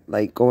mine's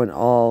like going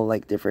all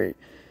like different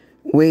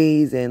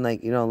ways and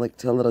like, you know, like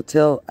to a little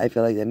tilt. I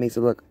feel like that makes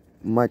it look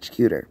much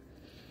cuter.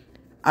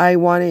 I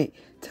want it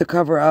to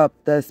cover up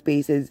the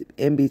spaces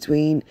in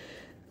between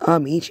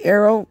each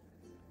arrow.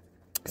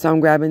 So I'm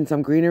grabbing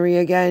some greenery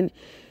again,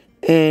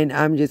 and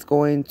I'm just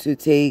going to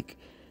take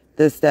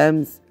the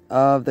stems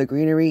of the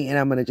greenery and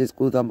I'm going to just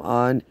glue them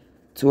on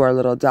to our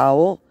little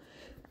dowel.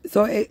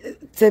 So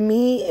to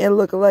me, it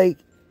looked like,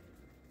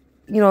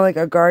 you know, like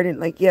a garden.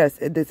 Like, yes,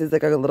 this is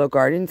like a little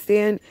garden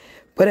stand,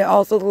 but it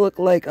also looked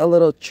like a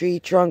little tree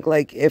trunk,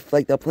 like if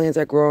like the plants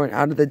are growing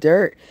out of the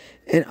dirt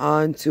and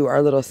onto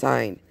our little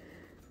sign.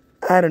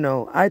 I don't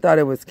know. I thought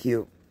it was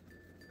cute.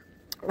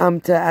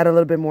 To add a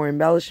little bit more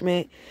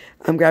embellishment,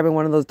 I'm grabbing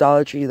one of those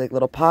Dollar Tree like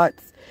little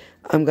pots.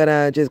 I'm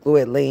gonna just glue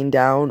it laying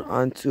down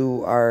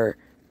onto our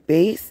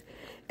base,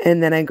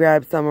 and then I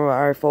grab some of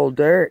our faux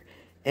dirt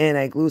and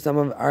I glue some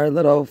of our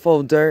little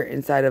faux dirt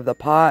inside of the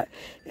pot,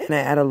 and I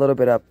add a little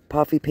bit of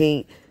puffy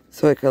paint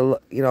so it could,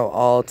 you know,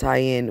 all tie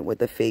in with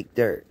the fake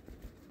dirt.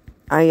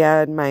 I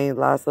add my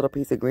last little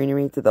piece of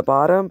greenery to the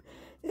bottom,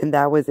 and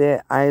that was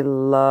it. I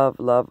love,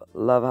 love,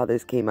 love how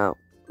this came out.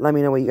 Let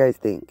me know what you guys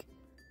think.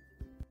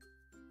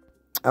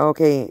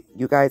 Okay,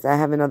 you guys, I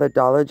have another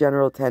Dollar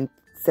General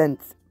 10-cent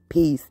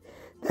piece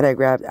that I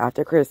grabbed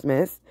after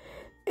Christmas.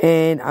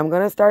 And I'm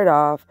going to start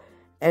off,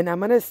 and I'm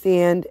going to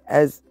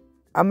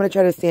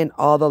try to sand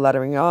all the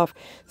lettering off.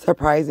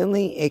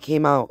 Surprisingly, it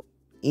came out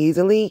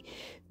easily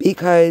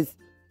because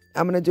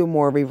I'm going to do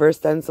more reverse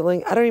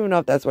stenciling. I don't even know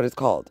if that's what it's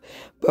called,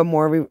 but I'm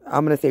going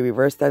to say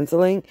reverse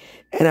stenciling.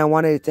 And I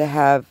wanted to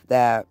have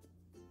that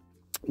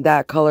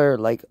color,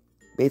 like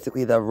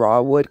basically the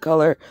raw wood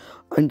color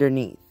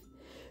underneath.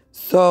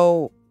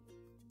 So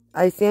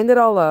I sanded it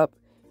all up,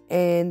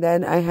 and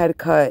then I had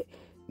cut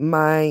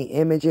my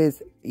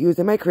images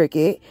using my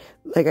Cricut.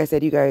 Like I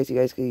said, you guys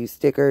could use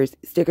stickers.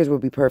 Stickers would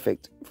be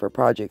perfect for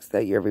projects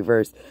that you're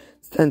reverse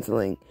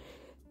stenciling.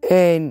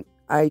 And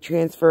I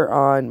transfer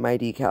on my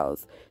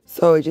decals.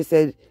 So it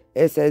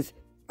says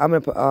I'm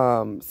gonna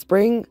put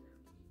spring,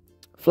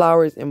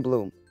 flowers, and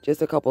bloom.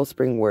 Just a couple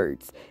spring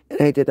words, and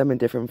I did them in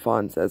different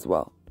fonts as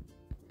well.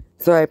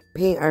 So I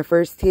paint our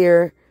first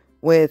tier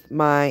with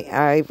my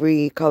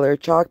Ivory color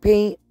chalk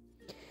paint.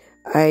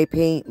 I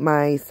paint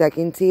my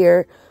second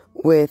tier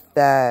with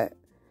that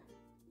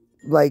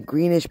like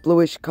greenish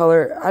bluish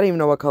color. I don't even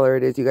know what color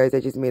it is, you guys.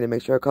 I just made a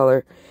mixture of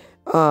color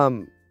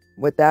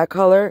with that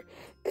color.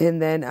 And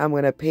then I'm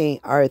going to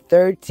paint our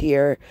third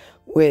tier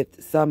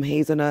with some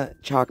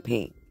Hazelnut chalk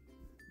paint.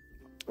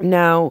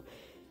 Now,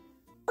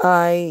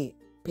 I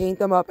paint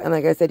them up, and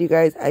like I said, you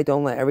guys, I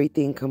don't let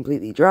everything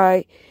completely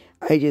dry.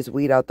 I just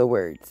weed out the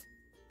words.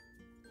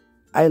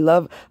 I'm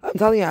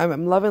telling you,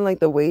 I'm loving like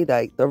the way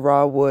that the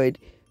raw wood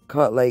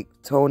cut like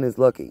tone is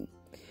looking.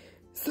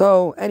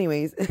 So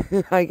anyways,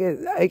 I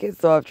get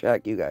so off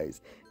track, you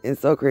guys.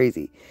 It's so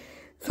crazy.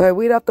 So I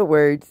weed out the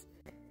words,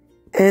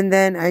 and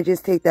then I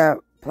just take that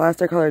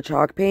plaster color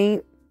chalk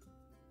paint,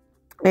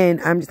 and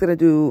I'm just going to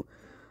do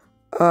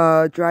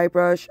a dry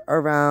brush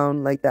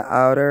around like the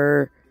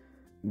outer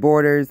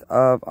borders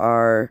of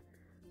our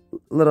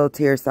little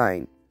tier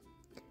sign.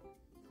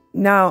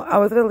 Now, I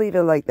was going to leave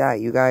it like that,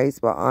 you guys,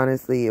 but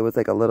honestly, it was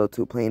like a little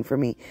too plain for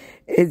me.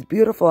 It's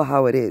beautiful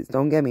how it is,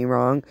 don't get me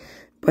wrong,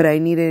 but I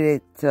needed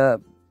it to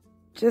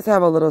just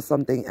have a little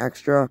something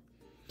extra.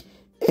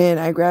 And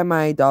I grabbed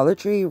my Dollar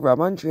Tree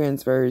rub-on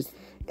transfers,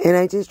 and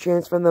I just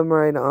transfer them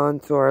right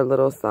onto our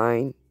little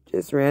sign,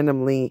 just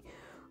randomly.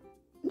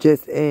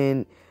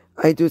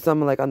 I do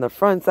some like on the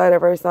front side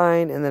of our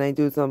sign, and then I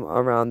do some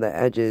around the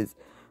edges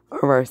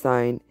of our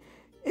sign.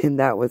 And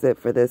that was it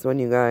for this one,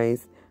 you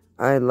guys.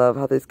 I love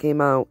how this came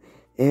out,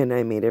 and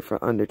I made it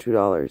for under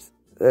 $2.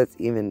 That's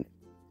even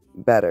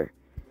better.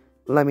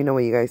 Let me know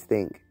what you guys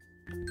think.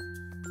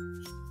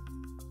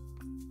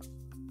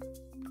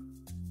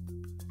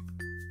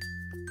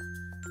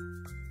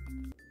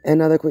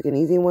 Another quick and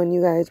easy one,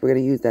 you guys. We're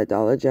going to use that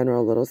Dollar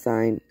General little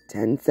sign,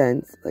 10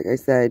 cents. Like I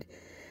said,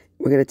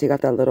 we're going to take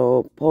off that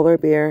little polar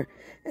bear,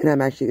 and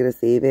I'm actually going to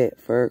save it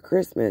for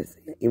Christmas,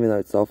 even though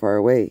it's so far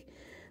away.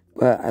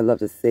 But I love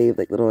to save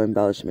like little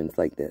embellishments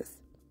like this.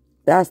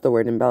 That's the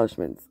word,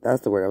 embellishments.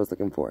 That's the word I was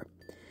looking for.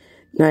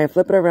 Now I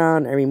flip it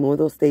around, I remove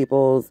those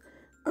staples.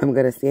 I'm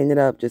going to sand it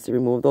up just to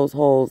remove those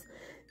holes.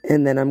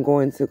 And then I'm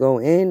going to go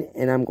in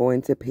and I'm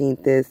going to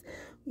paint this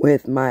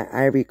with my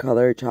Ivory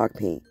color chalk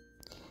paint.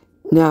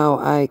 Now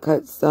I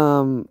cut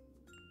some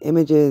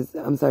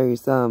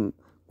some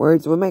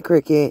words with my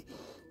Cricut.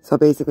 So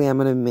basically I'm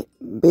going to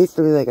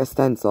basically like a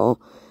stencil.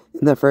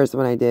 And the first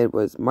one I did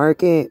was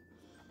market.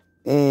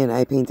 And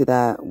I painted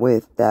that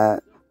with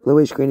that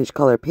bluish greenish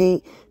color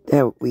paint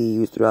that we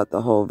used throughout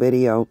the whole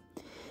video.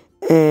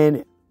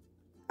 And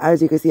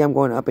as you can see, I'm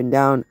going up and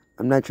down.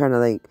 I'm not trying to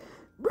like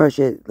brush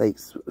it, like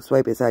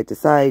swipe it side to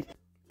side.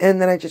 And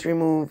then I just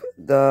removed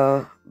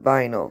the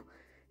vinyl.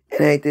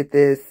 And I did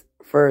this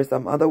for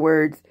some other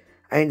words.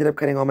 I ended up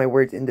cutting all my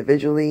words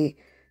individually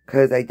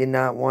because I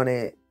didn't want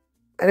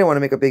to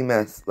make a big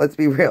mess. Let's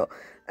be real.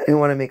 I didn't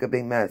want to make a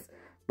big mess.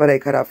 But I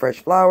cut out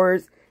fresh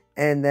flowers.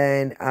 And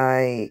then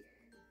I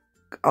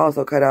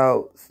also cut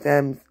out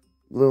stems,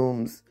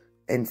 blooms,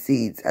 and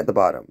seeds at the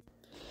bottom.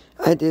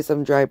 I did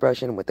some dry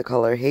brushing with the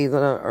color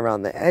Hazelnut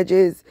around the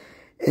edges.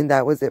 And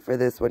that was it for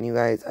this one, you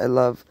guys. I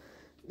love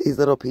these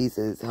little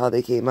pieces, how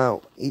they came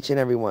out, each and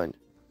every one.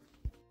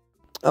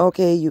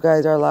 Okay, you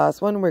guys, our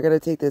last one. We're going to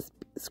take this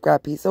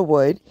scrap piece of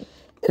wood,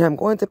 and I'm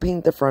going to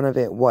paint the front of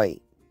it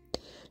white.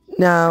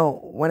 Now,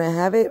 when I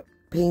have it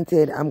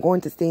painted, I'm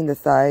going to stain the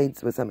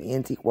sides with some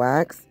antique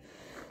wax,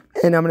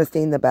 and I'm going to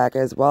stain the back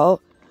as well.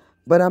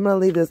 But I'm going to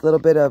leave this little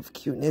bit of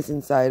cuteness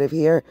inside of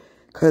here,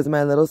 because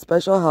my little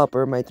special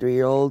helper, my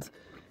 3-year-old,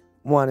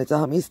 wanted to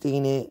help me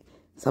stain it.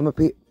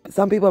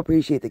 Some people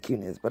appreciate the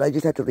cuteness, but I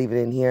just had to leave it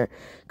in here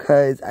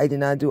because I did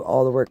not do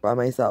all the work by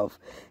myself.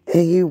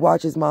 And he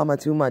watches Mama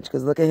too much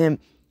because look at him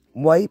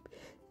wipe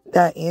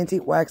that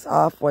antique wax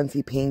off once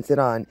he paints it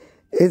on.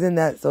 Isn't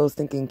that so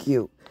stinking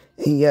cute?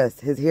 And yes,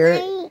 his hair,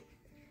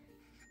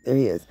 there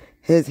he is.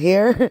 His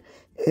hair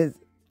is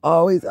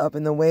always up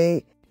in the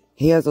way.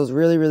 He has those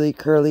really, really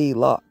curly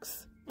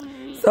locks.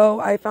 So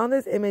I found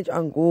this image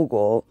on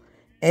Google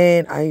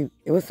and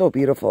it was so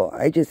beautiful.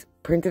 I just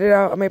printed it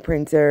out on my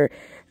printer.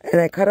 And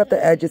I cut up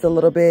the edges a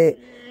little bit.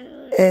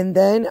 And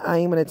then I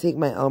am going to take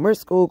my Elmer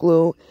school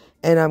glue.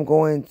 And I'm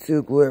going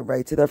to glue it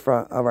right to the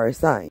front of our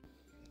sign.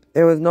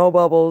 There was no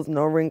bubbles,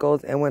 no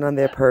wrinkles. And went on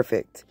there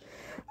perfect.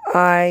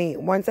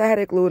 Once I had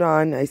it glued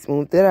on, I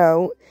smoothed it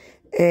out.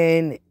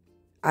 And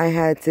I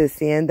had to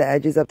sand the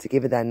edges up to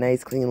give it that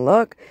nice clean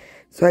look.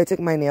 So I took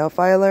my nail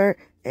filer.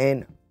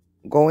 And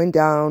going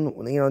down,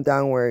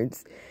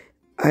 downwards,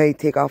 I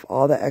take off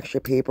all the extra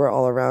paper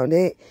all around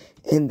it.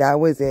 And that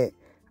was it.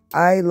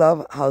 I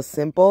love how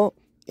simple,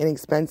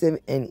 inexpensive,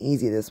 and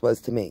easy this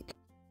was to make.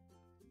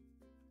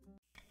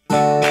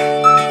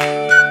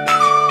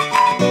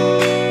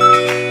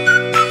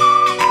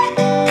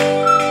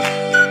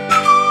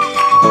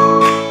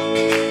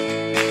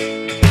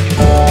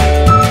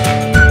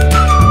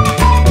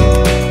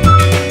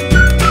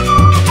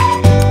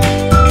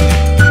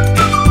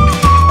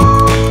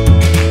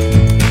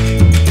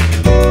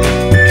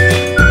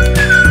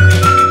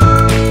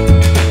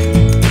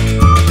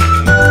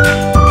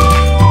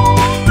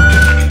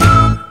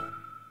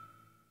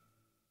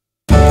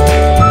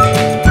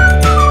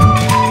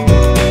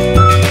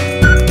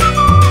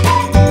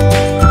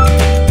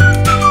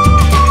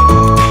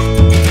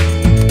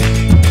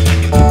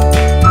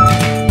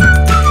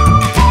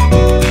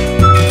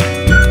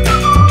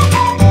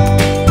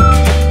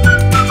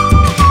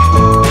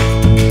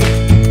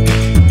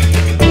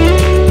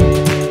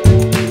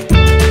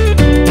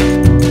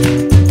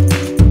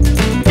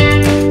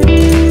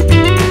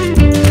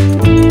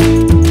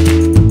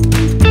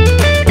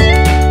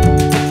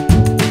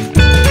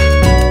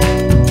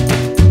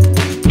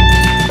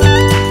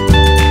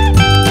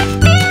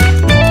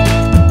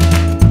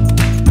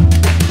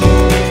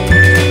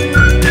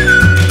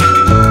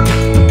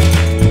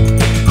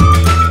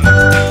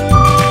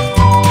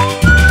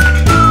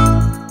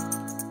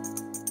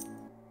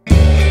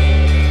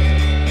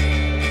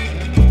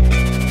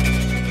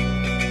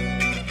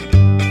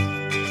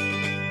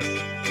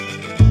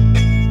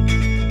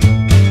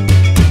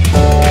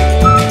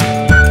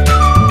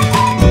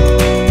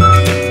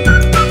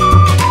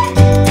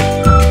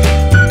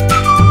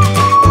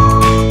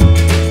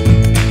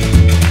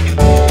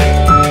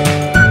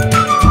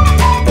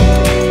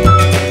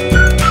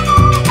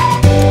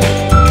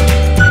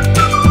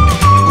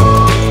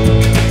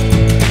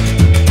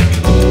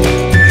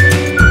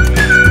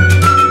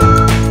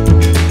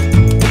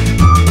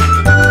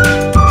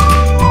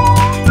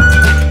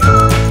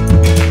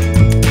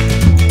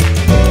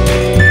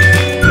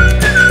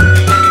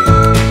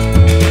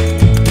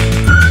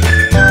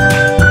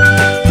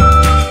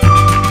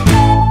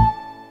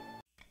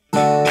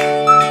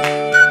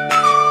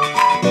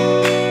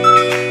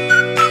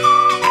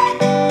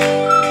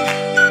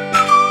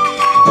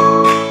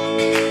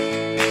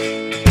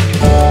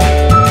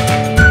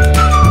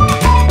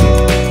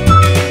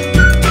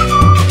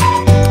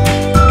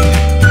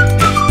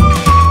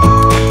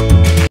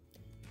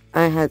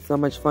 had so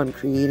much fun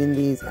creating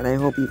these, and I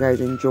hope you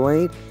guys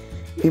enjoyed.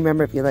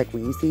 Remember, if you like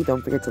what you see,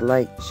 don't forget to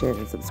like, share,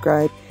 and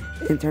subscribe,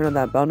 and turn on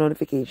that bell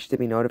notification to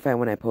be notified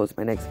when I post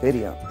my next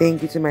video.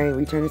 Thank you to my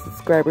returning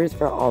subscribers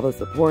for all the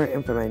support,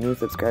 and for my new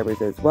subscribers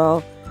as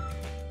well.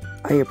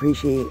 I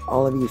appreciate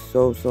all of you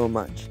so, so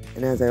much.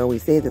 And as I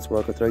always say, this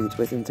world could throw you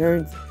twists and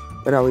turns,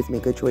 but always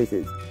make good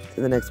choices.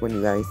 To the next one,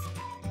 you guys.